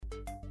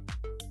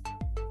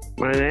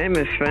My name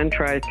is Sven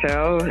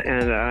Treitel,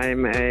 and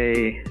I'm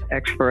a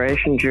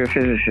exploration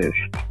geophysicist.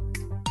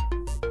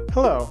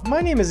 Hello,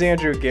 my name is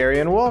Andrew Gary,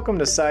 and welcome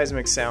to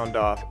Seismic Sound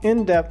Off,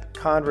 in-depth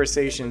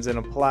conversations in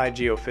applied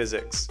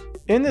geophysics.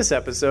 In this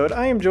episode,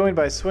 I am joined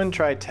by Sven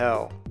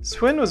Treitel.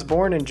 Sven was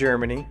born in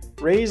Germany,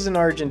 raised in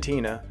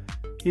Argentina.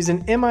 He's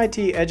an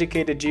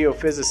MIT-educated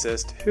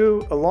geophysicist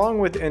who, along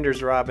with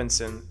Anders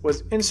Robinson,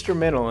 was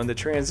instrumental in the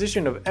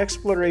transition of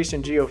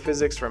exploration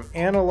geophysics from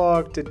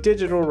analog to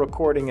digital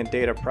recording and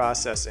data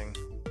processing.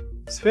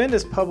 Sven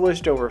has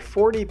published over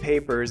 40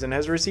 papers and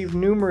has received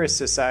numerous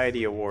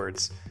society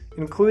awards,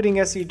 including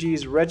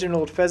SEG's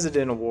Reginald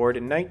Fessenden Award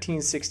in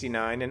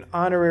 1969 and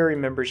honorary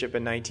membership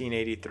in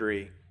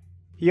 1983.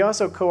 He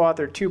also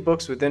co-authored 2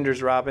 books with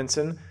Anders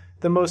Robinson,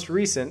 the most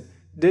recent,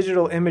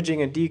 Digital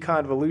Imaging and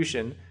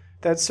Deconvolution,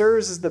 that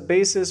serves as the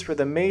basis for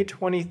the May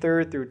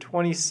 23rd through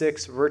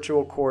 26th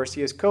virtual course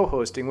he is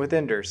co-hosting with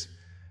Anders.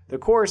 The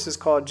course is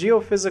called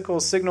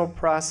Geophysical Signal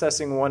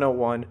Processing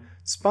 101,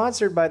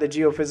 sponsored by the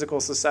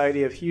Geophysical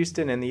Society of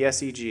Houston and the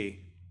SEG.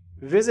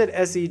 Visit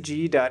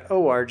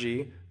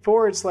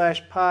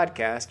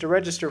seg.org/podcast to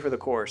register for the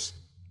course.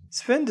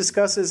 Sven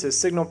discusses his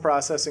signal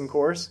processing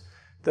course,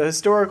 the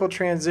historical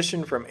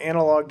transition from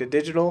analog to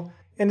digital,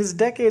 and his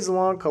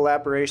decades-long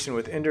collaboration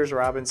with Anders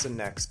Robinson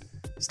next.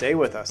 Stay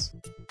with us.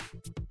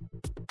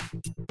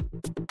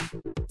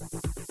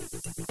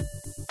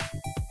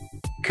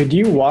 Could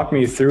you walk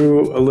me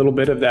through a little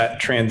bit of that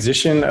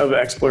transition of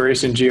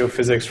exploration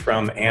geophysics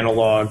from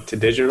analog to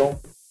digital?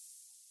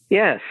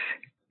 Yes,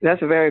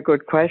 that's a very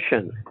good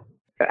question.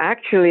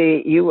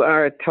 Actually, you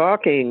are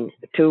talking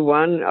to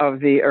one of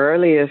the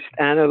earliest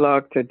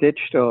analog to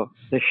digital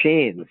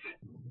machines.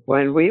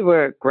 When we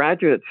were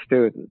graduate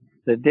students,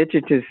 the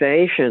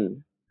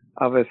digitization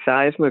of a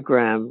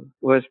seismogram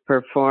was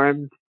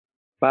performed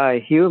by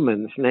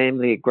humans,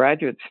 namely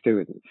graduate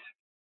students.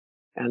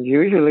 And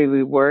usually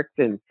we worked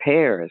in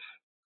pairs.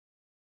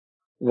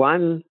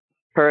 One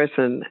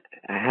person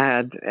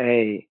had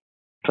a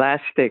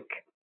plastic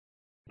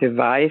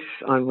device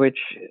on which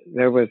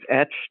there was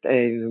etched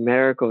a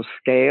numerical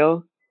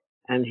scale,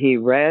 and he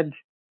read,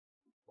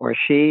 or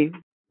she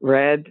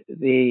read,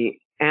 the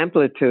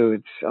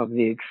amplitudes of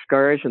the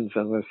excursions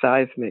of a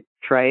seismic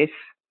trace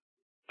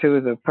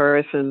to the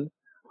person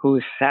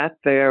who sat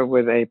there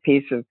with a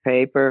piece of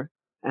paper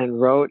and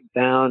wrote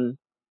down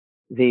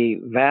the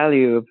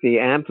value of the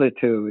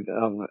amplitude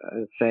of,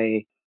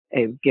 say,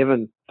 a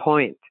given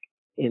point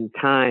in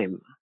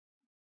time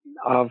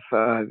of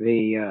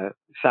the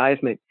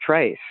seismic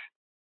trace.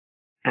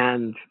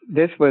 And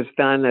this was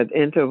done at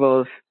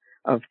intervals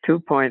of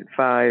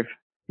 2.5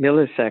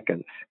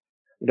 milliseconds.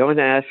 Don't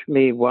ask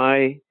me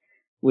why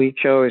we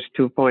chose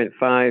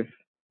 2.5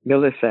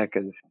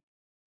 milliseconds.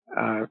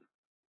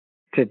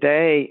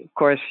 Today, of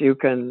course,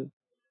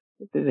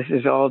 this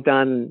is all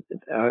done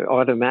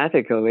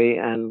automatically,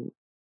 and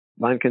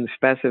one can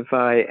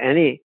specify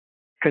any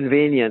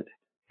convenient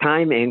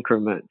time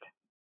increment.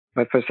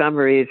 But for some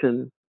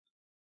reason,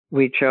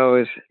 we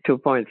chose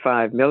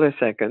 2.5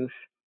 milliseconds,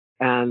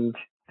 and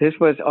this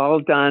was all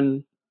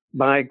done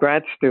by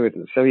grad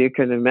students. So you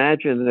can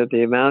imagine that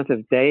the amount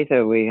of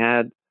data we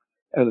had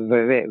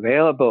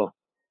available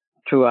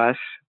to us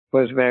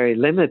was very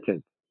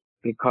limited,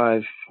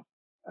 because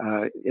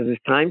it was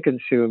time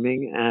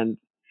consuming, and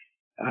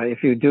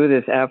if you do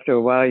this after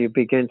a while, you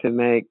begin to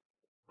make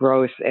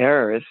gross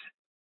errors,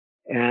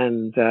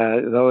 and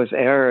those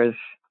errors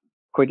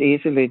could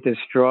easily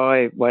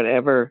destroy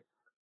whatever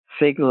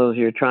signals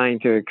you're trying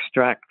to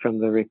extract from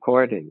the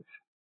recordings.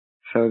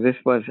 So this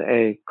was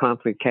a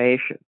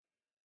complication.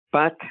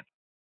 But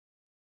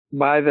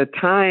by the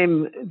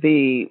time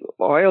the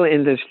oil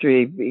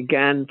industry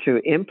began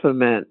to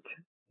implement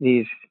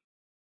these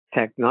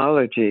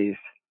technologies,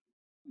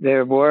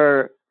 there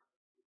were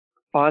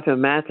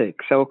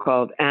automatic,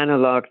 so-called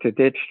analog to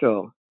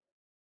digital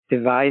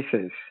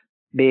devices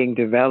being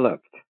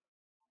developed.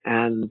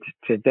 And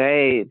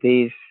today,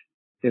 these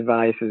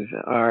devices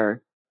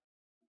are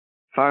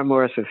far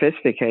more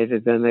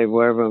sophisticated than they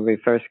were when we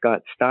first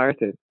got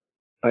started.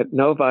 But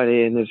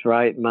nobody in his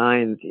right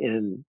mind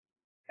in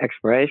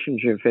exploration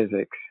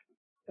geophysics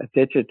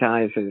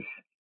digitizes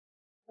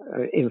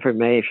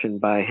information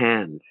by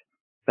hand.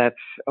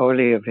 That's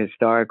only of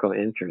historical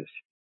interest.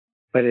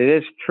 But it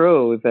is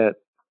true that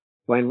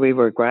when we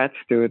were grad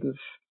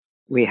students,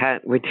 we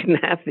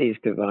didn't have these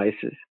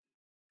devices.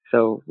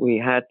 So we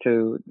had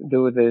to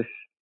do this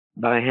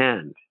by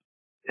hand.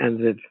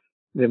 And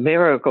the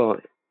miracle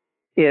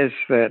is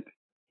that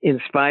in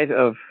spite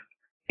of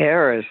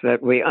errors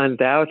that we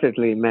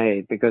undoubtedly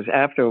made, because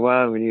after a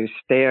while when you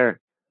stare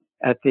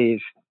at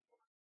these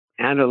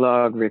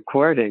analog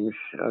recordings,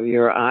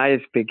 your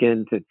eyes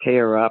begin to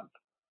tear up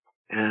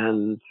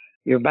and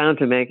you're bound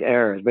to make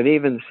errors. But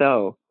even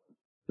so,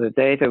 the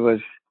data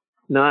was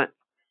not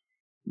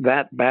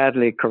that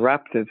badly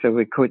corrupted, so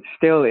we could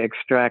still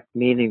extract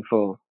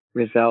meaningful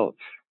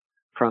results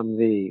from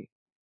the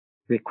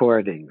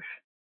recordings.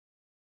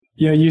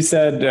 You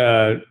said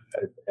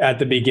at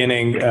the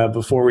beginning,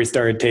 before we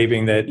started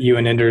taping, that you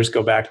and Enders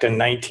go back to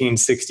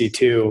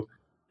 1962.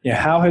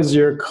 How has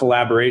your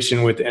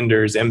collaboration with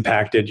Enders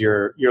impacted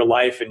your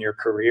life and your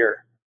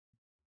career?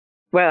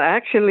 Well,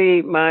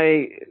 actually,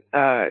 my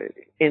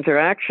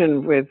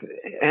interaction with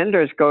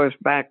Enders goes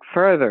back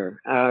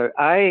further.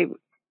 I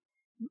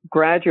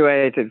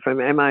graduated from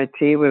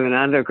MIT with an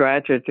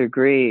undergraduate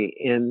degree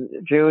in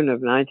June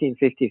of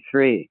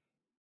 1953.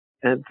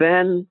 And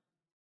then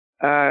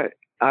I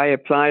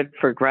applied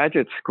for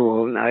graduate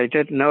school, and I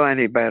didn't know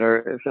any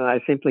better, so I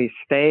simply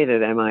stayed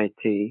at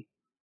MIT.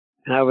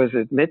 And I was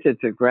admitted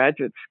to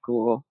graduate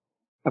school,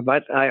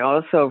 but I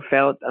also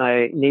felt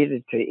I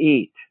needed to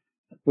eat,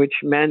 which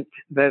meant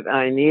that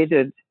I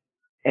needed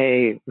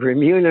a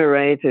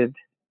remunerated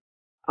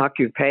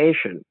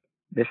occupation.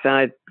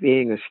 Besides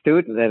being a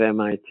student at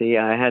MIT,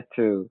 I had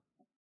to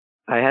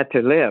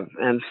live.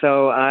 And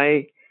so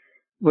I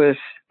was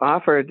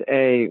offered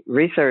a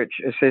research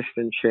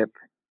assistantship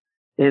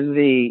in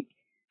the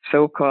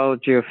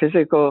so-called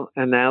Geophysical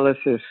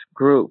Analysis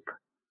Group,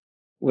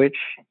 which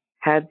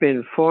had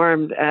been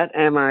formed at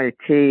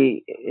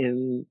MIT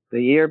in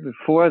the year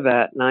before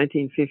that,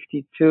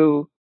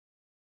 1952.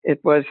 It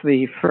was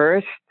the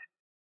first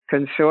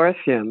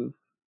consortium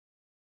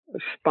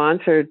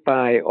sponsored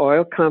by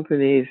oil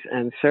companies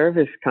and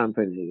service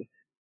companies.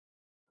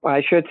 Well,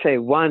 I should say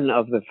one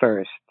of the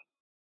first,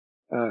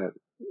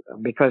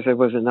 because there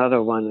was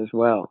another one as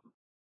well,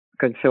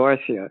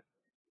 consortia,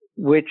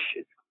 which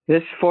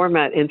this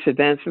format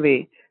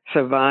incidentally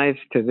survives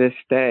to this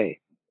day.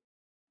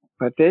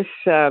 But this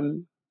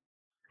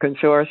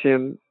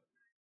consortium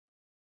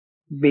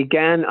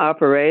began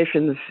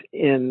operations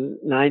in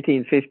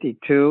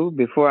 1952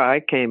 before I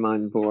came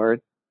on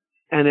board,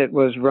 and it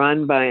was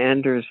run by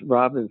Enders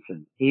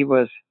Robinson. He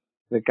was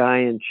the guy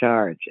in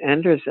charge.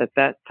 Enders at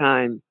that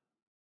time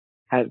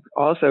had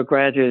also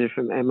graduated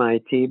from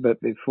MIT, but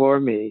before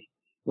me,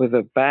 with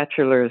a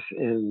bachelor's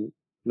in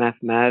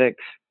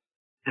mathematics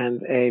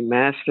and a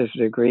master's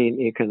degree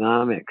in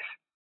economics.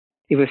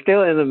 He was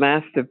still in the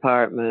math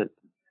department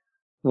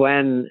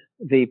when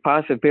the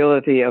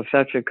possibility of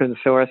such a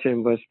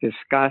consortium was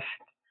discussed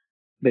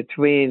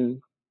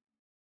between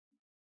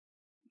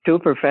two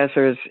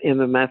professors in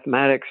the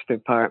mathematics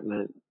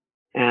department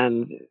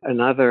and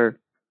another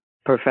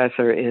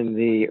professor in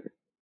the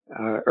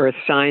earth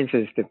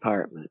sciences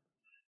department.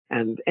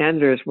 And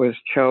Enders was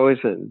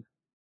chosen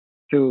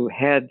to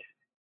head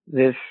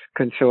this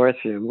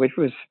consortium, which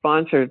was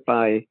sponsored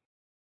by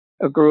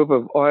a group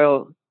of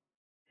oil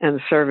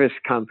and service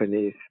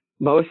companies,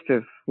 most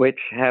of which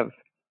have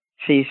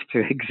ceased to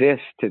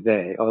exist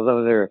today,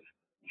 although there are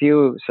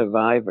few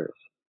survivors.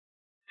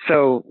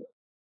 So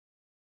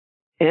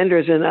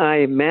Enders and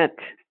I met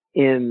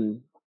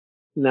in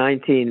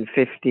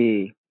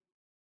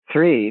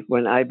 1953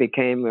 when I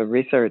became a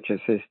research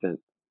assistant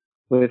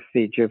with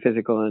the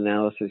Geophysical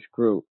Analysis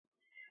Group.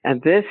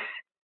 And this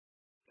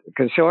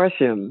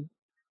consortium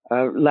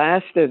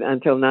lasted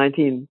until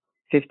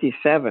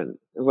 1957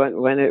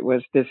 when it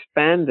was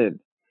disbanded,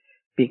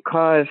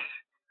 because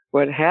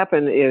what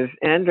happened is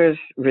Enders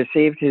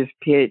received his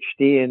PhD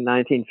in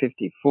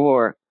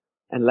 1954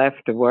 and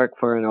left to work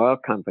for an oil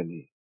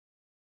company.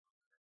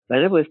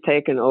 Then it was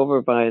taken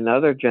over by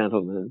another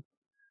gentleman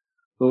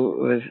who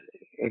was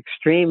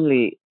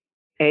extremely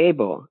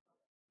able,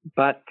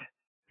 but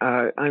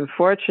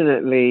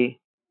unfortunately,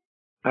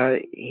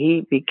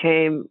 he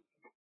became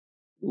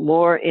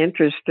more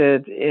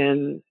interested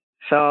in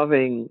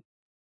solving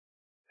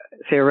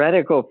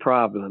theoretical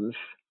problems,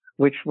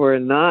 which were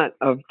not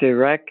of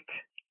direct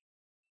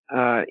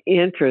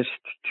interest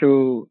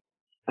to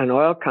an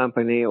oil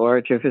company or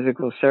a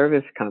geophysical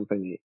service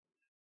company.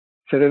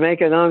 So to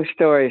make a long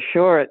story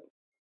short,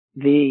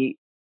 the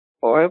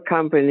oil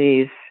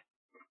companies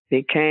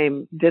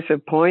became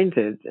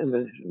disappointed in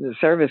the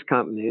service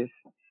companies,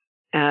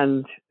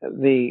 and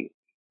the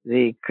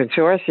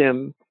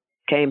consortium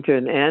came to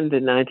an end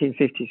in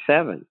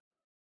 1957.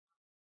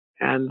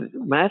 And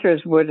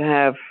matters would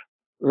have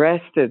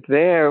rested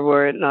there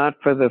were it not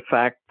for the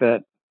fact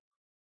that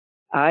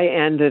I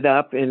ended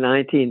up in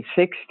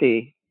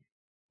 1960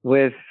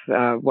 with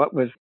what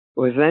was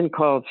then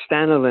called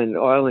Staniland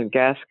Oil and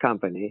Gas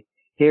Company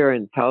here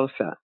in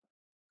Tulsa.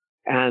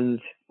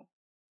 And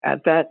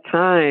at that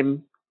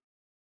time,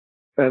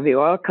 the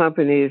oil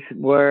companies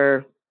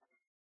were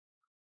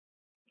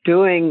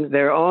doing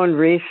their own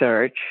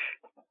research.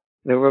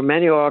 There were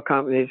many oil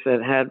companies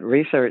that had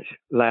research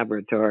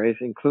laboratories,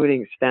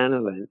 including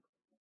Staniland.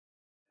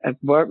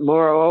 But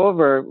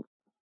moreover,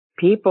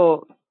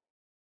 people,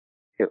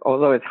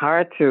 although it's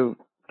hard to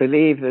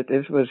believe that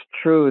this was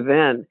true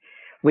then,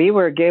 we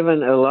were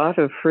given a lot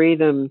of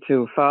freedom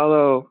to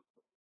follow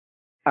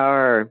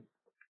our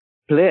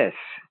bliss,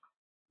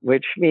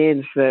 which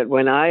means that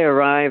when I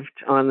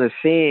arrived on the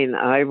scene,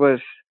 I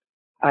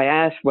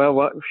asked, well,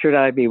 what should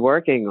I be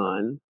working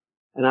on?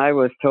 And I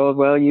was told,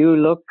 well, you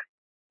look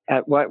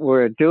at what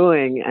we're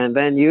doing and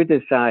then you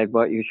decide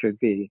what you should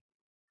be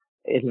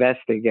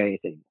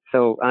investigating.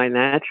 So I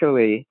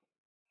naturally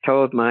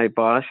told my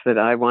boss that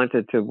I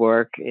wanted to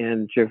work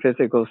in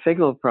geophysical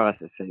signal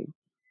processing,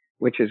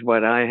 which is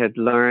what I had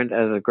learned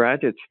as a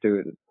graduate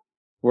student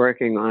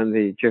working on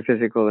the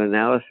geophysical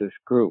analysis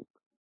group.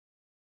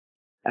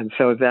 And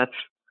so that's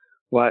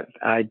what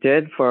I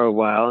did for a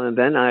while. And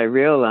then I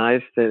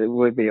realized that it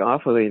would be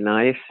awfully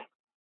nice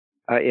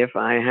if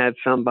I had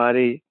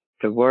somebody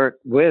to work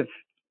with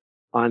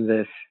on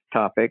this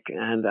topic.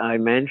 And I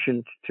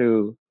mentioned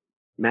to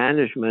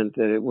management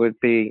that it would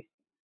be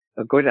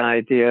a good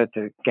idea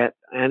to get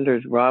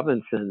Anders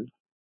Robinson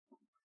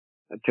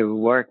to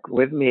work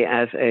with me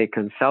as a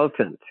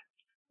consultant.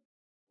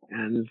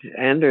 And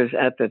Anders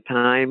at the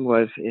time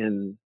was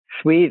in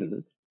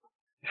Sweden.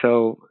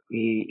 So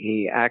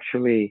he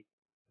actually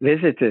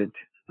visited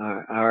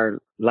our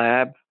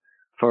lab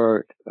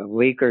for a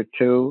week or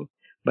two,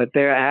 but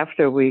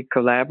thereafter we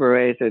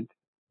collaborated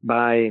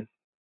by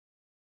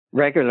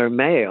regular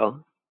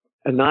mail,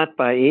 and not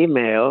by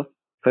email,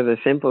 for the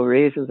simple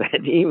reason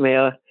that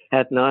email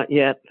had not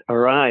yet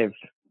arrived.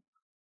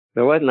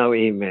 There was no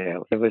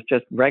email. It was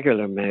just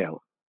regular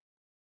mail.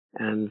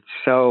 And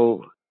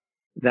so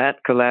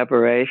that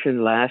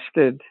collaboration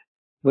lasted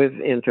with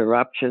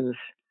interruptions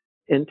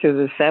into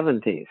the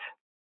 70s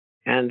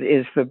and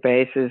is the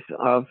basis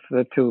of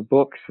the two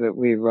books that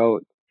we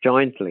wrote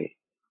jointly,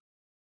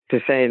 to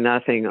say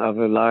nothing of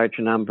a large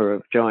number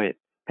of joint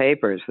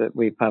papers that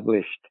we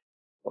published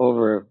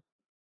over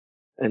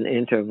an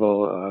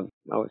interval of,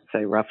 I would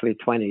say, roughly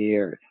 20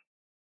 years.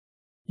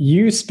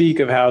 You speak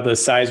of how the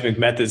seismic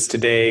methods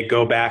today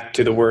go back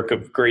to the work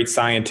of great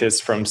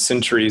scientists from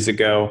centuries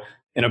ago.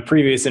 In a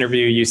previous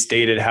interview, you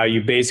stated how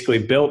you basically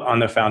built on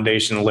the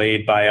foundation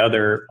laid by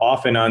other,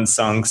 often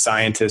unsung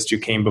scientists who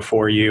came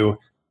before you.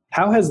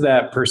 How has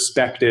that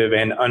perspective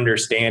and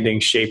understanding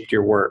shaped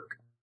your work?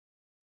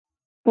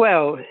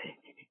 Well,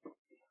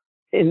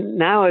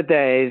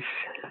 nowadays,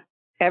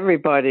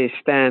 everybody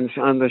stands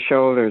on the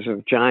shoulders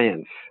of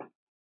giants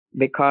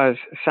because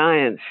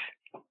science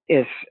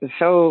is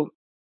so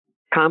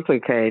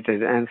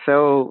complicated and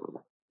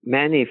so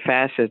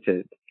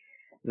many-faceted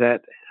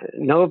that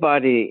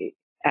nobody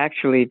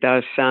actually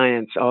does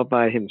science all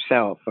by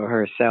himself or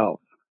herself.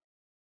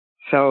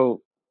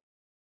 So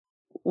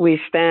we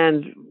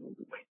stand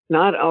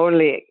not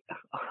only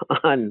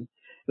on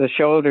the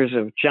shoulders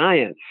of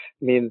giants.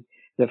 I mean,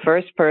 the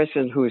first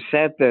person who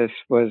said this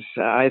was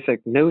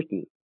Isaac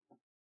Newton,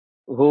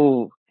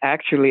 who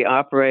actually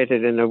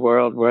operated in a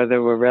world where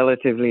there were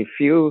relatively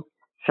few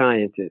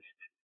scientists,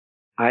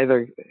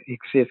 either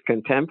his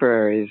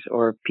contemporaries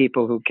or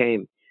people who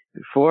came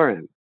before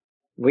him.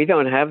 We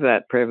don't have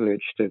that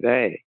privilege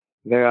today.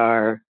 We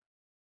have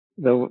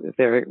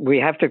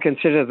to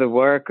consider the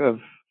work of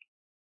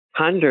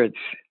hundreds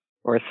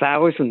or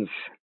thousands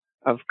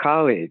of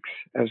colleagues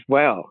as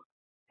well.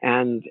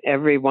 And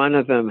every one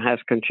of them has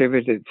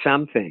contributed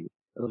something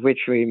of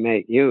which we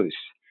make use.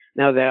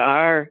 Now, there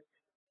are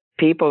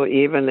people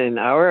even in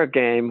our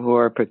game who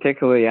are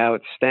particularly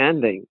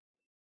outstanding.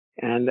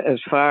 And as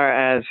far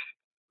as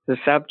the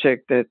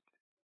subject that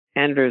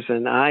Anders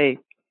and I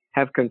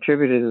have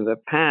contributed in the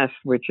past,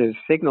 which is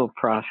signal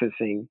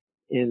processing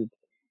in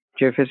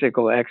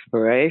geophysical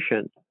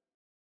exploration,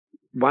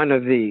 one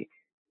of the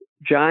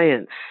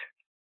giants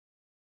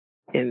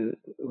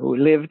who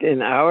lived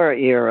in our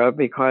era,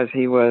 because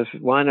he was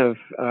one of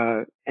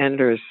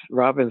Anders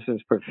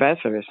Robinson's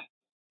professors,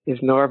 is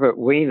Norbert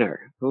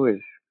Wiener, who is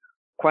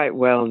quite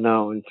well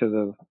known to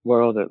the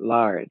world at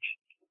large.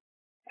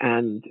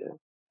 And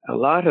a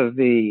lot of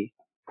the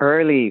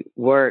early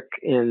work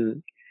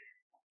in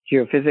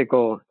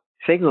geophysical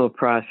signal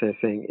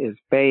processing is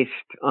based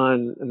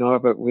on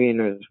Norbert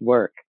Wiener's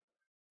work.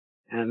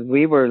 And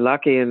we were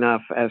lucky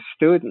enough as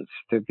students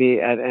to be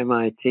at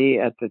MIT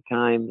at the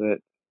time that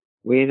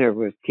Wiener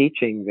was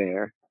teaching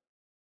there.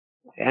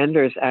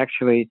 Anders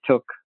actually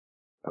took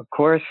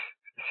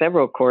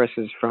several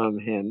courses from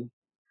him.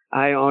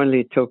 I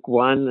only took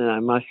one, and I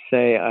must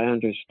say I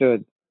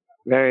understood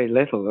very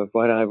little of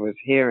what I was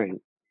hearing.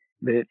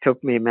 But it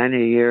took me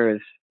many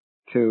years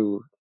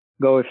to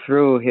go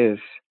through his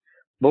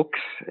books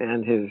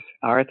and his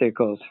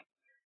articles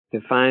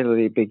to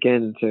finally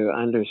begin to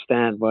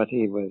understand what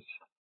he was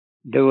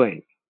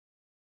doing.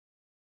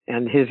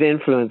 And his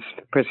influence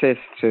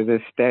persists to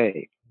this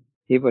day.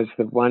 He was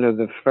one of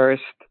the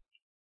first,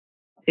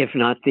 if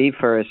not the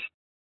first,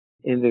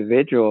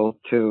 individual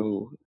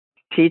to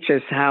teach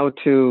us how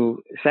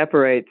to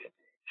separate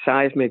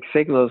seismic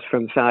signals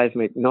from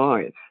seismic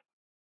noise.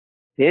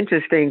 The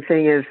interesting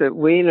thing is that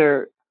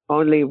Wiener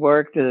only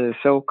worked in a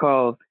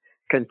so-called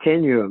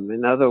continuum.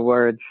 In other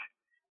words,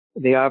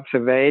 the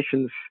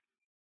observations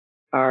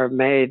are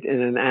made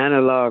in an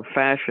analog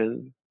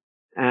fashion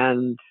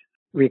and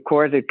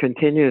recorded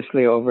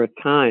continuously over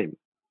time.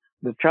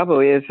 The trouble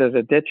is that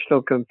a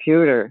digital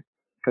computer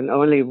can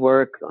only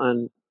work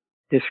on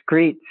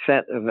discrete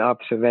set of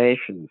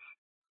observations.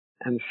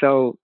 And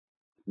so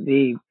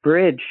the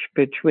bridge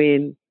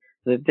between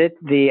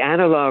the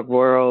analog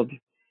world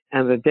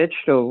and the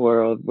digital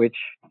world, which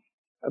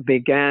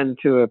began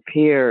to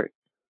appear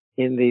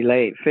in the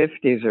late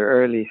 50s or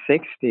early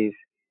 60s,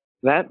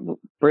 that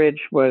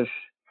bridge was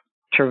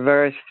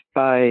traversed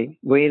by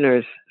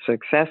Wiener's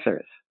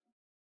successors.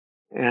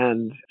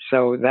 And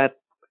so that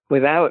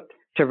without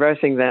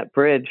traversing that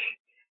bridge,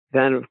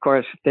 then of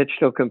course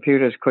digital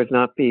computers could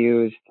not be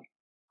used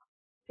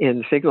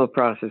in signal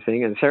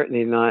processing, and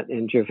certainly not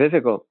in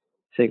geophysical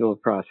signal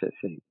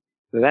processing.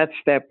 So that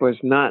step was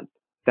not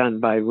done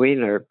by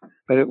Wiener,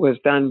 but it was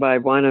done by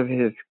one of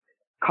his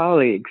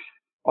colleagues,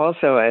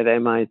 also at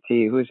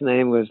MIT, whose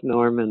name was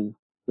Norman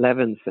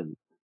Levinson,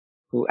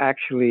 who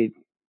actually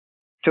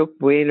took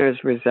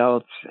Wiener's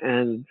results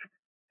and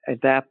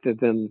adapted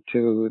them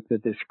to the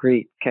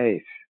discrete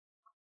case.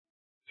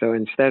 So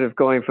instead of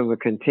going from a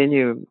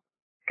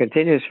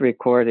continuous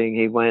recording,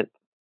 he went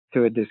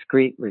to a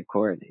discrete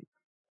recording.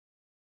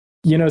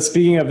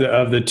 Speaking of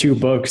the two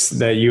books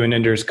that you and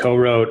Enders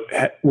co-wrote,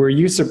 were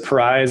you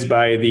surprised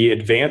by the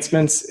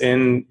advancements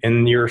in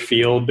your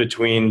field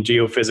between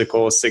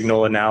geophysical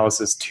signal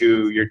analysis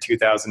to your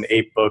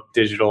 2008 book,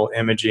 Digital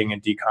Imaging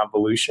and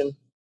Deconvolution?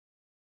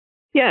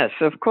 Yes,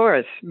 of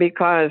course,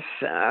 because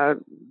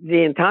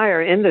the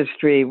entire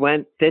industry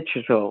went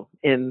digital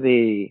in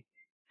the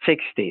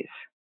 60s.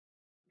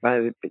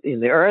 In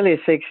the early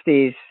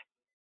 60s,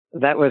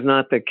 that was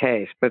not the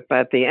case. But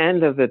by the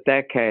end of the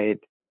decade,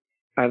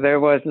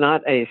 there was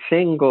not a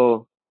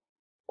single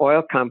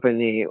oil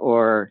company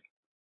or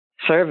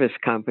service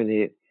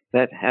company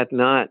that had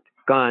not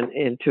gone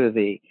into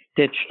the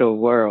digital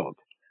world.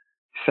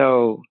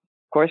 So,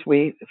 of course,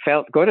 we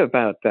felt good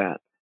about that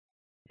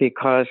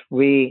because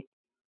we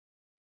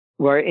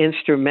were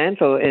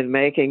instrumental in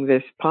making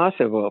this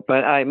possible.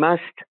 But I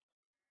must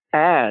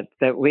add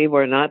that we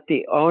were not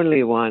the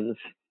only ones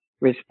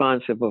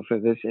responsible for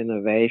this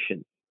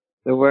innovation.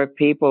 There were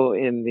people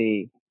in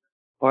the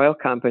oil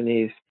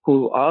companies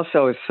who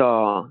also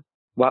saw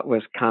what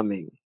was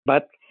coming.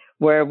 But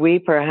where we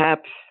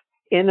perhaps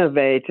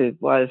innovated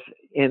was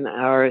in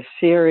our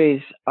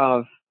series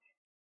of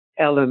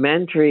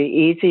elementary,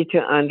 easy to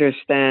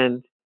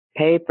understand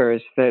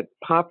papers that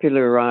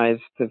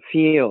popularized the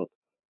field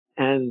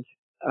and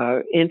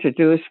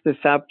introduced the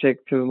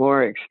subject to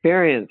more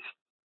experienced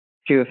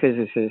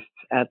geophysicists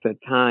at the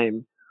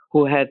time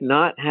who had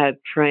not had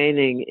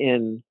training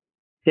in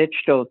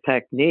digital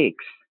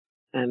techniques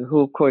and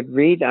who could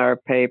read our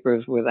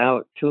papers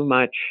without too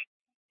much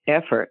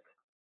effort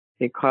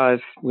because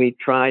we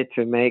tried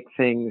to make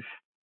things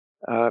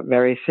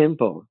very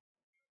simple.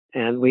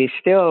 And we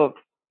still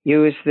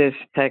use this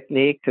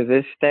technique to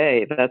this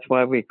day. That's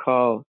why we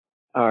call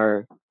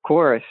our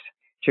course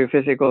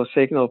Geophysical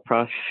Signal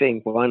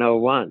Processing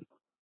 101.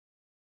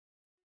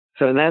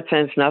 So in that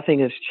sense, nothing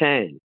has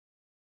changed.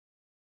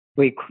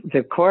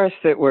 The course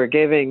that we're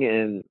giving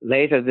in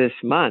later this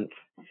month,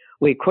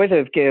 we could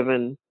have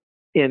given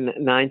in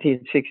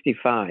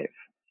 1965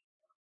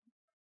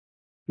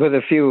 with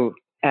a few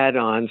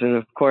add-ons. And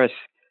of course,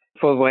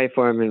 full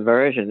waveform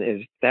inversion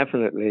is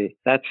definitely,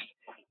 that's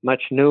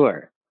much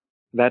newer.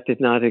 That did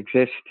not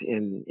exist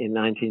in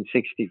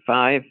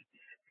 1965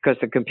 because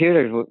the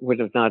computers would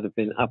have not have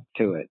been up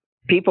to it.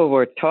 People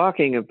were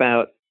talking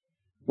about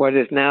what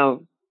is now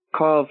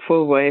called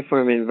full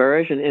waveform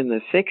inversion in the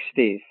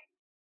 60s,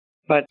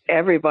 but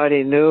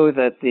everybody knew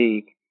that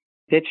the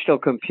digital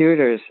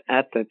computers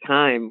at the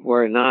time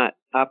were not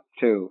up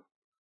to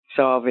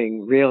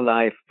solving real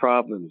life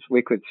problems.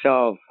 We could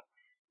solve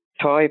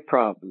toy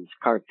problems,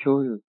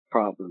 cartoon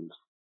problems,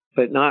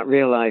 but not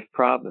real life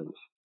problems,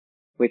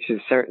 which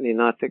is certainly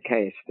not the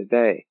case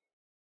today.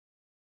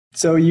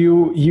 So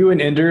you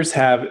and Enders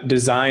have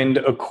designed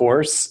a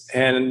course,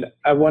 and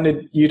I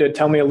wanted you to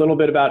tell me a little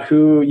bit about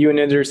who you and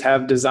Enders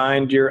have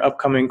designed your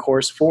upcoming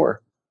course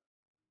for.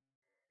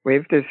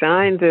 We've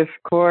designed this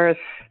course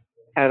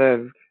at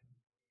a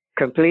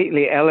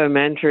completely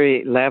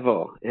elementary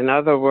level. In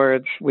other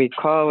words, we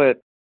call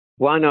it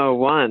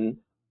 101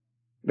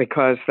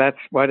 because that's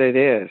what it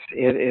is.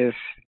 It is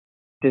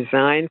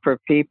designed for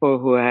people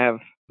who have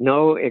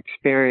no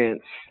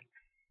experience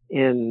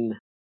in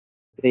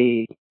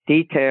the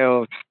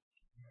details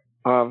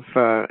of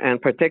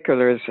and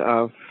particulars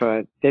of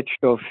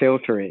digital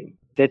filtering,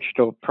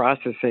 digital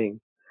processing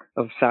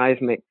of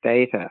seismic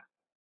data.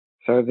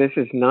 So this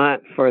is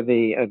not for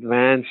the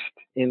advanced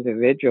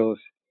individuals.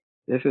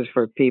 This is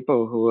for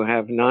people who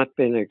have not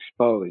been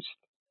exposed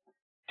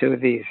to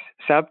these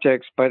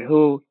subjects, but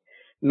who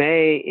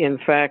may in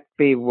fact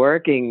be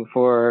working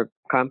for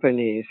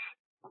companies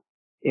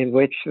in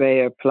which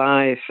they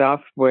apply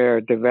software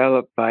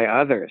developed by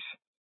others.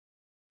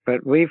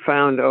 But we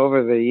found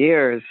over the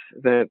years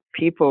that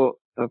people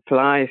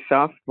apply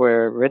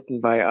software written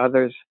by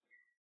others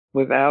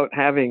without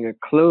having a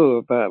clue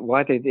about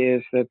what it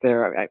is that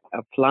they're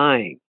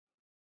applying.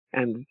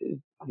 And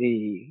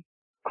the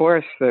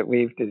course that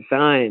we've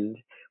designed,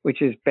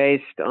 which is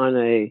based on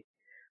a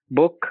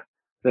book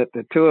that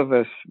the two of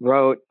us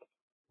wrote,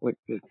 which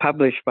was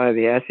published by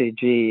the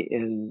SEG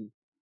in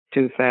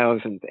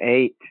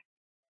 2008,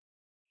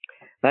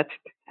 that's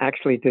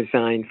actually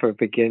designed for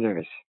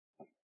beginners.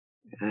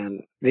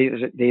 And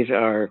these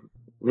are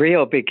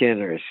real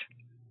beginners,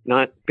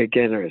 not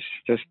beginners,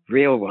 just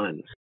real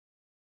ones.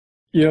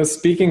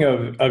 Speaking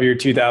of your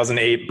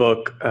 2008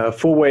 book,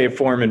 full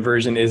waveform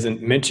inversion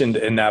isn't mentioned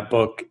in that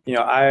book.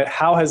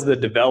 How has the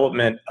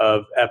development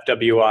of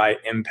FWI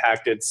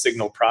impacted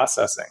signal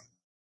processing?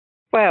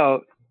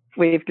 Well,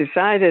 we've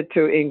decided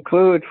to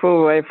include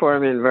full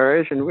waveform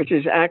inversion, which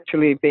is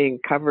actually being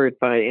covered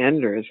by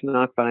Enders,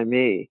 not by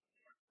me,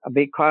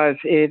 because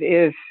it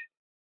is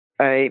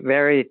a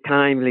very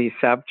timely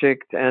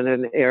subject and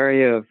an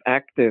area of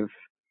active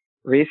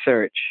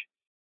research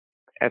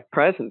at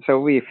present. So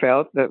we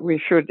felt that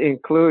we should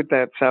include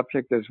that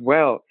subject as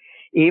well,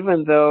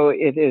 even though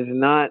it is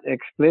not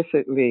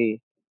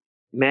explicitly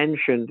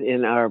mentioned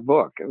in our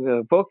book.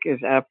 The book is,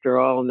 after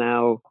all,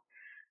 now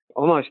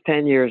almost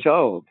 10 years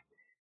old,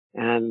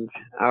 and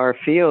our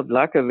field,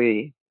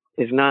 luckily,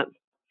 is not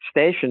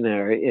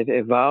stationary. It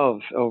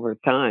evolves over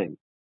time.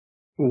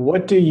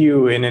 What do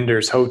you and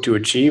Enders hope to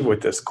achieve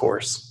with this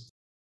course?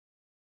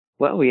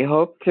 Well, we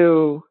hope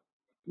to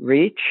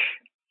reach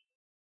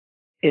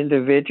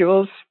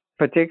individuals,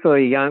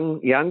 particularly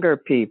younger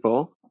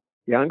people,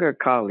 younger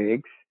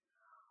colleagues,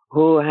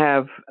 who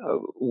have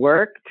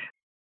worked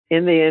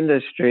in the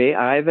industry,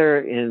 either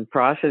in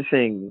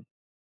processing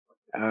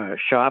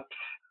shops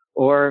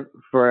or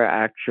for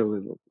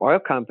actual oil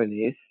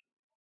companies,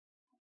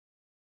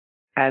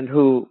 and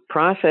who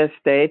process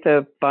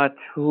data, but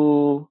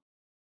who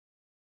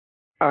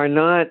are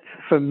not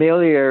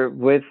familiar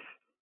with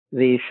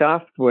the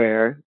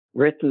software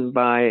written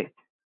by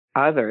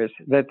others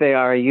that they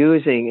are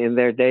using in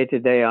their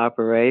day-to-day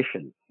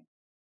operations.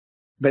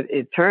 But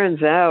it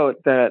turns out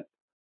that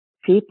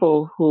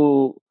people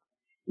who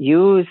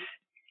use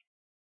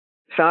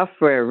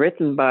software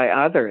written by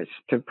others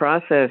to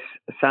process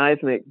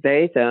seismic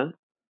data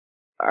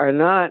are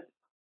not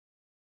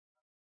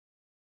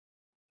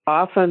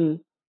often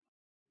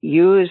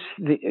do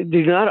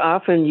not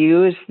often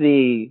use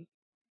the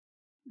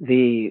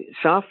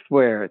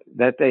software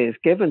that is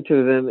given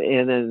to them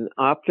in an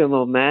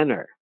optimal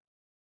manner,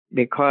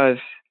 because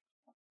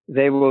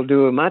they will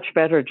do a much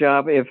better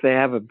job if they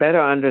have a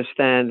better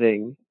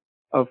understanding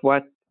of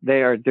what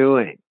they are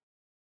doing.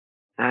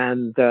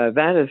 And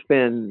that has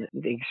been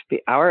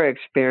our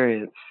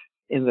experience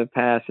in the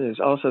past, and has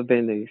also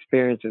been the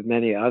experience of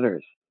many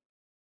others.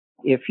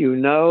 If you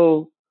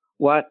know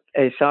what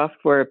a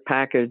software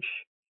package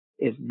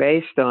is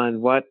based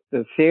on, what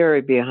the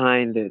theory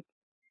behind it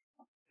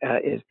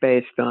is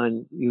based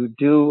on, you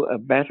do a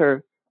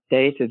better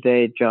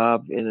day-to-day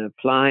job in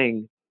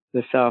applying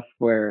the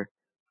software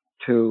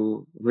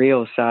to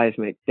real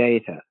seismic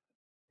data.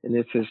 And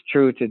it's as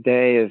true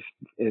today as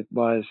it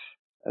was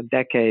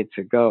decades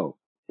ago.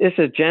 It's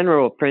a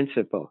general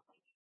principle.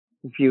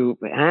 If you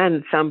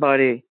hand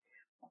somebody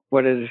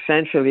what is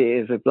essentially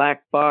is a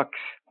black box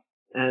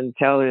and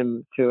tell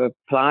him to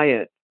apply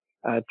it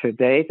to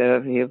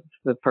data,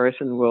 the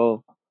person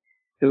will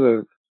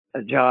do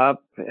a job,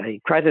 a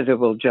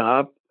creditable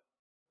job,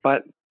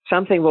 but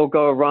something will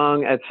go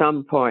wrong at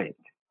some point.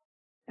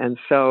 And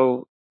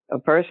so a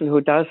person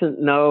who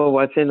doesn't know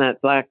what's in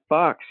that black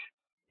box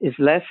is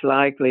less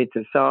likely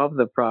to solve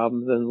the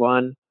problem than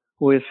one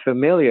who is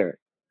familiar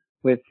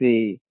with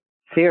the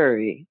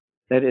theory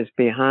that is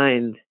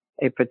behind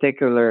a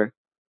particular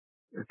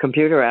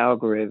computer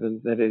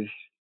algorithm that is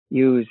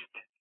used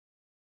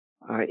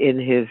in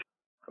his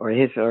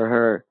or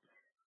her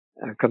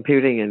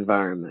computing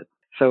environment.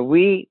 So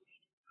we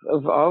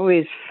have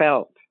always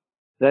felt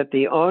that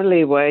the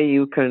only way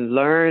you can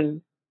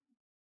learn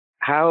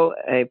how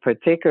a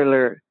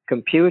particular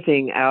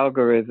computing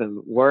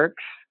algorithm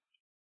works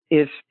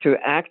is to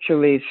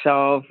actually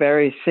solve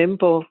very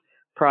simple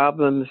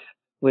problems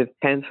with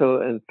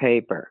pencil and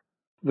paper.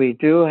 We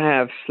do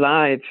have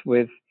slides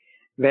with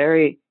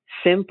very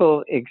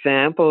simple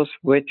examples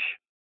which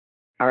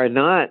are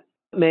not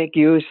make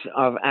use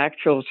of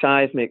actual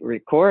seismic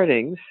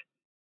recordings,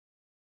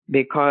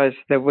 because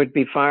there would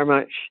be far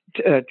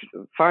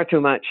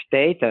too much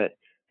data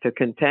to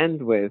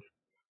contend with.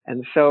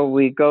 And so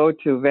we go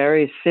to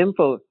very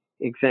simple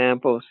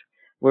examples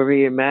where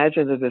we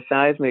imagine that the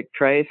seismic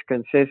trace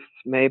consists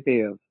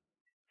maybe of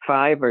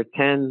 5 or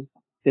 10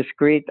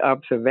 discrete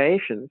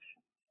observations.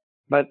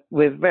 But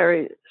with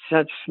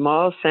such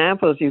small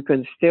samples, you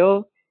can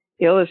still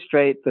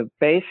illustrate the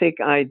basic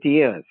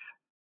ideas.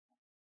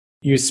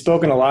 You've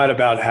spoken a lot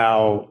about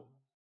how,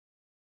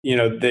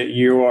 that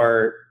you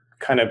are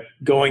kind of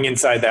going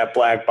inside that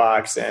black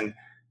box and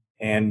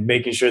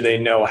making sure they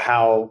know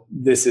how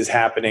this is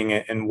happening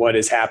and what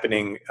is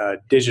happening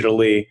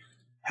digitally.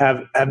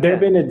 Have there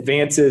been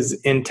advances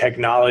in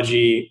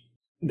technology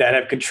that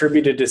have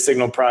contributed to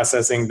signal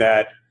processing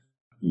that,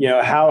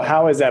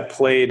 how has that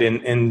played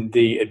in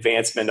the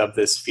advancement of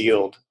this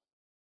field?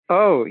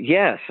 Oh,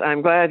 yes.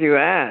 I'm glad you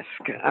asked.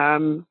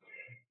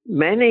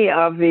 Many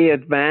of the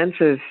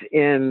advances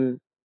in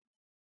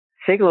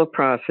signal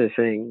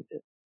processing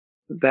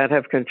that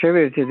have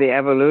contributed to the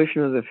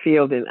evolution of the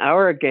field in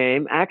our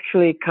game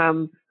actually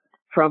come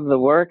from the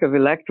work of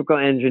electrical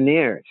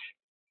engineers.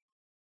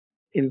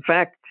 In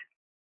fact,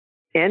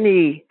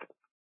 any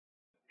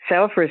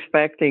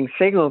self-respecting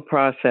signal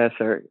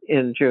processor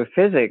in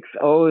geophysics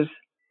owes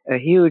a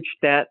huge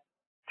debt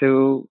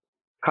to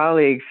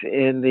colleagues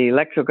in the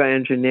electrical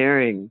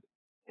engineering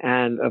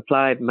and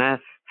applied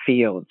math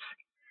fields.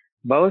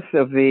 Both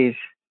of these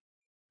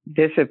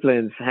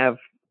disciplines have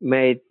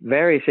made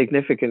very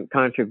significant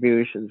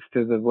contributions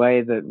to the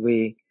way that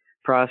we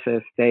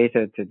process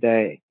data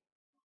today.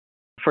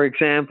 For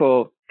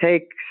example,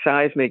 take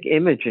seismic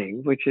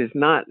imaging, which is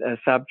not a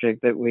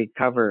subject that we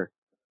cover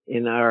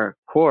in our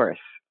course,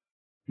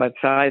 but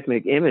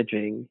seismic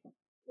imaging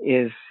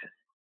is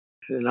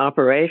an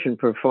operation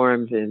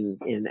performed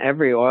in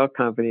every oil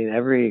company, in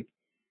every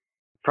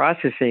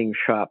processing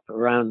shop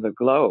around the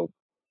globe.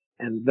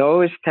 And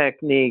those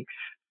techniques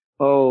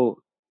owe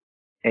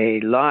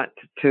a lot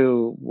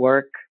to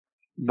work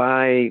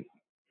by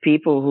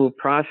people who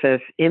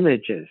process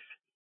images.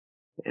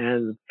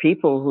 And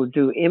people who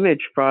do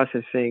image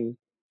processing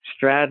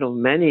straddle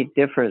many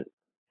different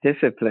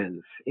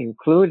disciplines,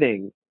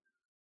 including,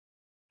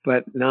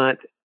 but not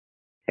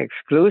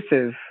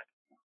exclusive.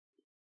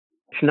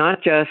 It's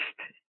not just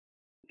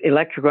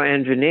electrical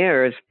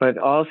engineers, but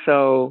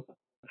also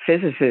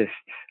physicists.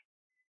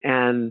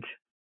 And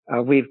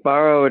we've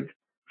borrowed,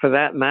 for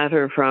that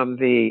matter, from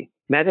the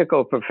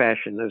medical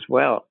profession as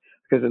well,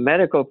 because the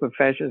medical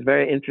profession is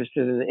very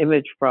interested in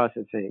image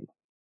processing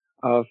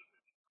of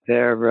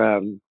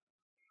their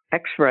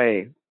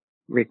X-ray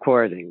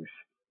recordings.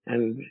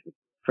 And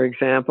for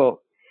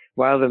example,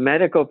 while the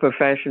medical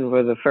profession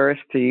were the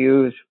first to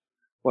use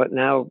what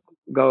now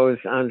goes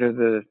under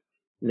the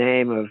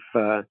name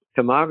of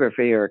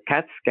tomography or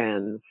CAT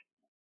scans,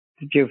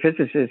 the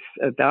geophysicists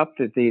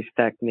adopted these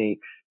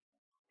techniques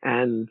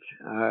and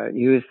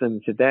use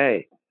them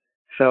today.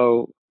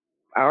 So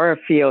our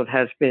field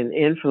has been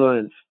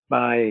influenced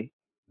by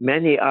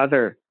many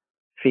other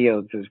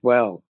fields as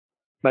well,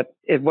 but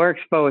it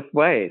works both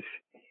ways.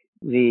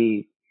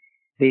 These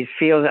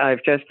fields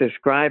I've just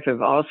described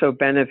have also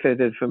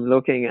benefited from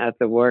looking at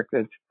the work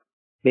that's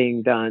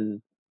being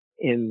done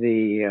in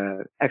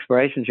the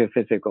exploration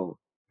geophysical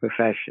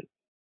profession.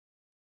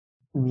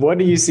 What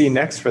do you see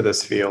next for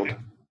this field?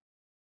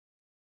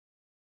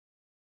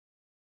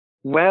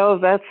 Well,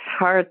 that's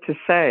hard to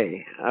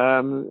say.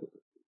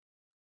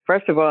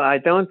 First of all, I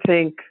don't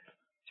think,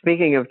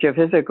 speaking of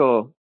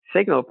geophysical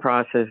signal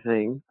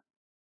processing,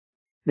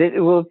 that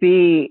it will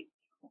be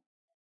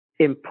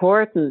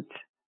important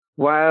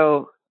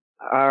while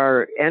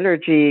our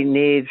energy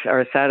needs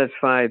are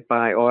satisfied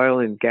by oil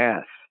and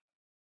gas.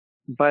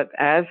 But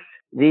as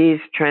these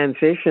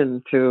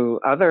transition to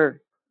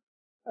other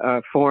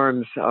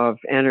forms of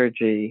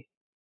energy,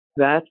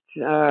 that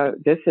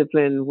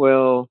discipline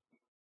will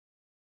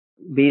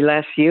be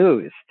less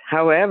used.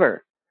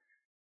 However,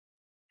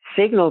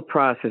 signal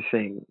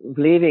processing,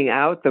 leaving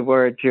out the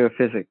word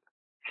geophysics,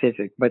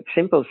 but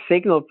simple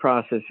signal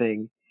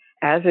processing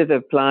as it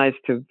applies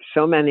to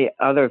so many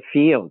other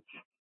fields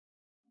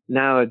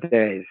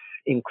nowadays,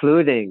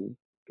 including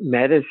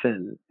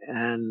medicine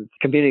and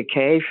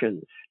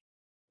communications,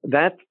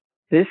 that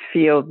this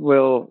field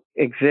will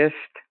exist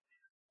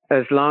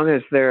as long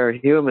as there are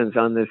humans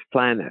on this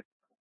planet.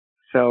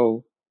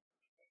 So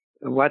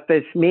what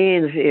this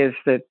means is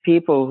that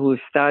people who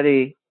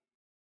study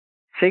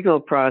signal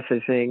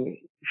processing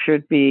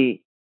should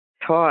be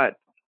taught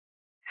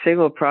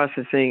signal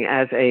processing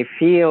as a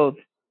field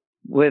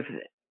with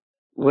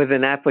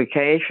an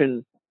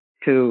application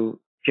to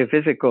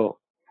geophysical,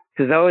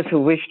 to those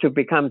who wish to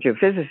become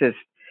geophysicists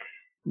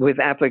with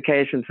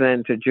applications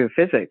then to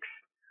geophysics.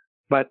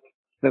 But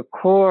the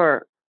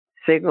core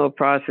signal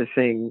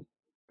processing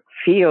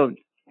field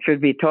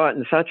should be taught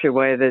in such a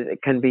way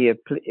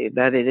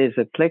that it is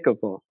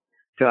applicable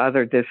to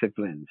other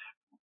disciplines.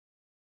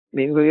 I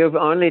mean, we have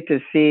only to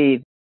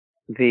see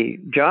the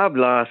job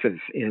losses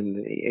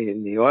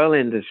in the oil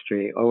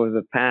industry over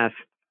the past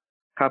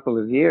couple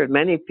of years.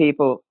 Many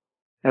people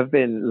have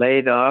been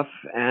laid off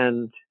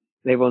and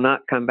they will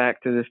not come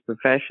back to this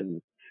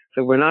profession.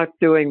 So we're not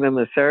doing them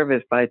a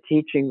service by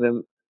teaching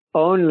them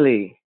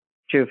only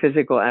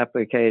geophysical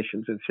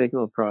applications of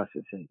signal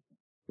processing.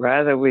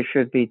 Rather, we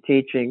should be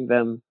teaching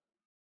them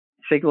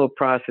signal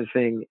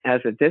processing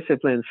as a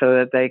discipline so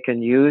that they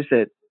can use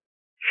it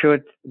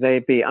should they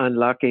be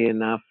unlucky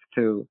enough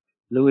to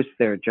lose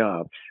their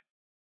jobs.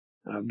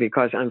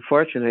 Because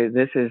unfortunately,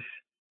 this is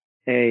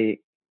a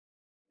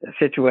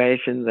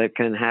situation that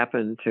can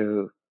happen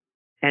to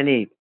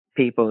any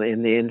people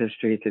in the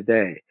industry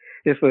today.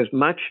 This was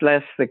much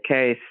less the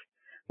case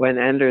when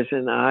Anders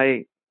and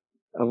I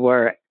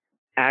were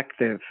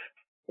active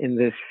in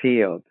this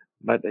field,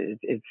 but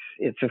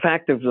it's a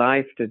fact of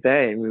life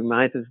today, and we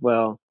might as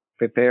well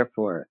prepare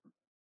for it.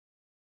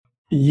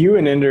 You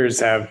and Anders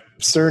have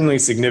certainly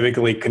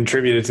significantly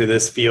contributed to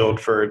this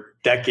field for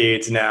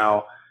decades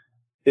now.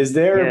 Is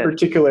there a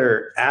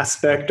particular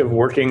aspect of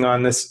working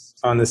on this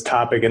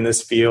topic in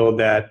this field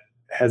that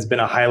has been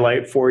a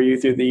highlight for you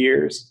through the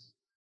years?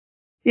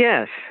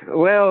 Yes.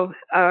 Well,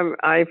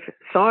 I've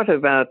thought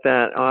about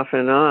that off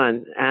and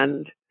on.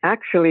 And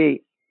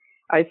actually,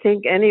 I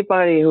think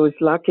anybody who's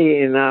lucky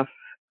enough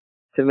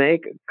to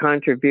make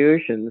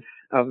contributions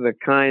of the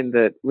kind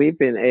that we've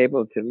been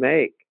able to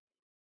make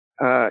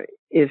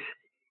is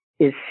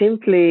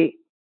simply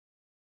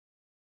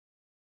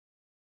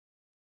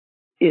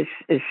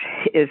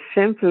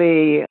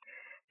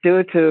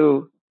due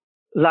to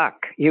luck.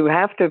 You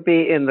have to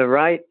be in the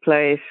right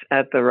place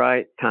at the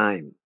right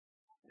time.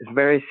 It's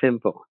very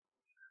simple.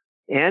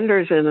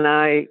 Anders and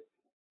I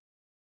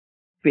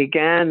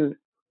began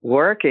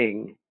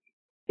working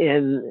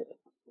in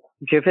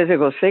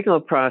geophysical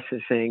signal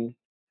processing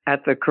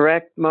at the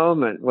correct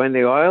moment when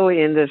the oil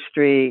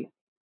industry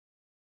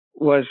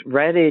was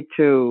ready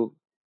to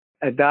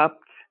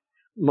adopt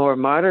more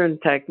modern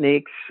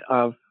techniques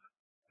of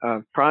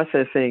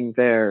processing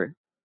their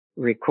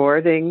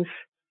recordings.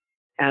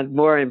 And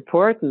more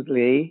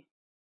importantly,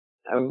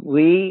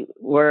 we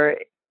were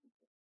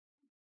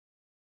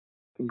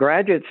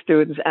graduate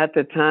students at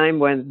the time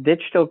when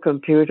digital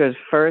computers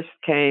first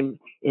came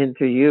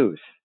into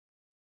use.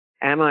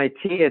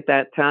 MIT at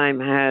that time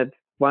had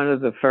one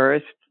of the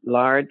first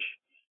large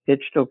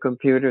digital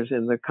computers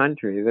in the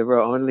country. There were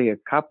only a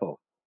couple.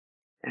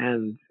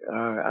 And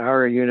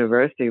our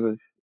university was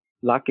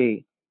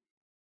lucky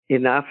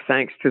enough,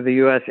 thanks to the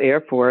U.S.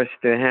 Air Force,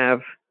 to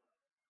have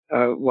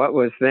what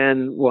was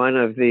then one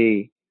of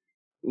the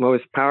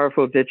most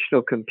powerful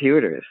digital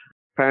computers.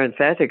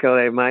 Parenthetically,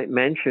 I might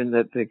mention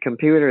that the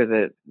computer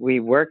that we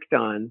worked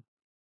on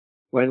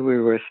when we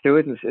were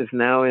students is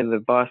now in the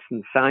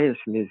Boston Science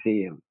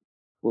Museum,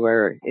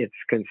 where it's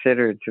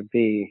considered to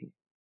be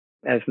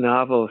as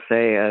novel,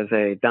 say, as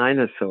a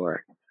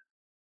dinosaur.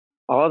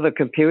 All the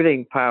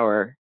computing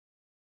power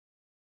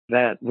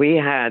that we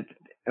had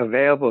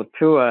available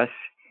to us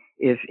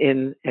is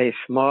in a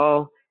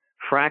small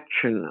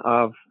fraction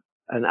of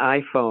an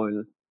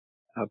iPhone,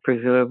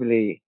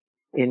 presumably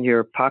in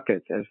your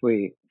pocket as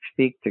we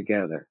speak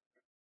together.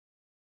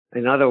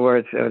 In other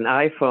words, an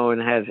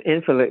iPhone has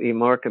infinitely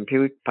more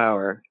compute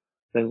power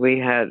than we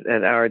had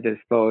at our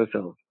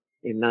disposal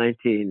in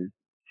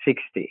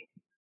 1960.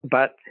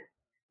 But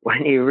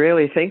when you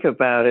really think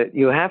about it,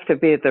 you have to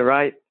be at the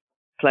right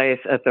place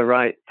at the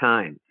right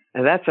time.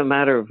 And that's a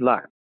matter of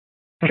luck.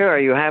 Sure,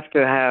 you have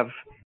to have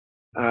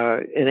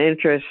an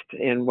interest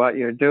in what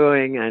you're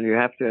doing, and you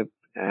have to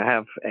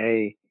have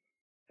a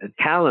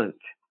talent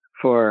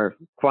for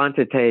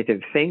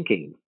quantitative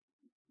thinking.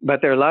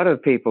 But there are a lot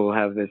of people who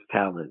have this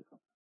talent.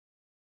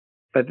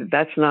 But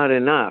that's not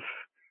enough.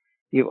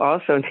 You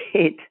also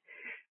need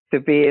to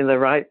be in the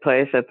right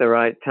place at the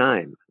right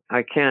time.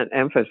 I can't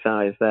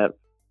emphasize that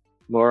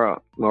more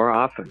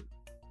often.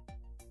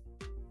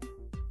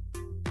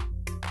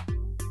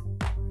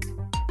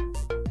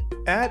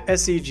 At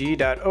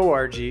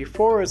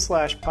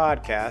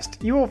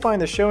seg.org/podcast, you will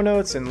find the show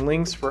notes and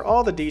links for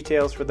all the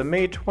details for the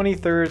May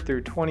 23rd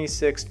through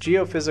 26th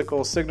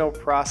Geophysical Signal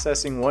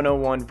Processing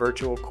 101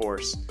 virtual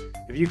course.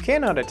 If you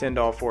cannot attend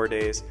all 4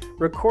 days,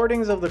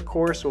 recordings of the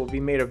course will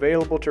be made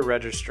available to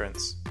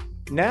registrants.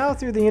 Now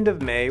through the end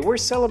of May, we're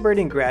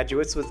celebrating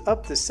graduates with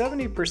up to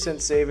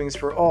 70% savings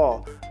for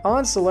all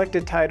on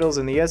selected titles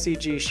in the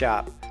SEG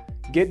shop.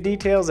 Get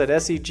details at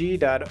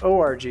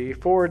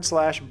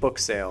seg.org/book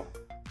sale.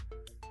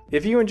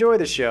 If you enjoy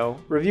the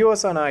show, review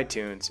us on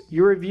iTunes.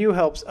 Your review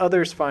helps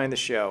others find the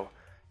show.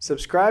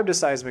 Subscribe to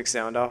Seismic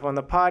Sound Off on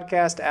the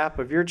podcast app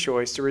of your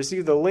choice to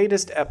receive the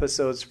latest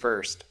episodes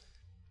first.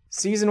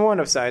 Season 1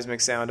 of Seismic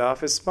Sound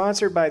Off is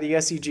sponsored by the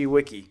SEG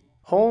Wiki,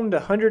 home to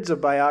hundreds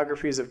of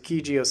biographies of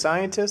key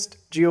geoscientists,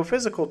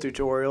 geophysical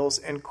tutorials,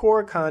 and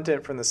core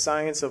content from the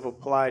science of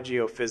applied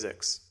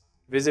geophysics.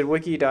 Visit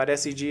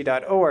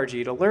wiki.seg.org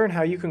to learn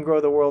how you can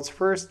grow the world's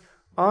first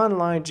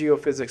online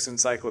geophysics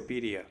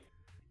encyclopedia.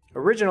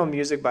 Original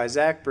music by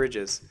Zach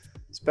Bridges.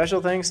 Special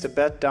thanks to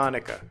Beth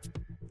Donica.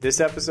 This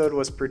episode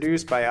was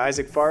produced by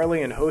Isaac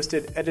Farley and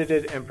hosted,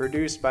 edited, and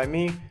produced by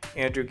me,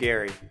 Andrew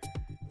Gary.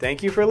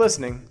 Thank you for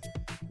listening.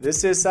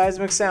 This is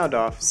Seismic Sound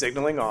Off,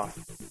 signaling off.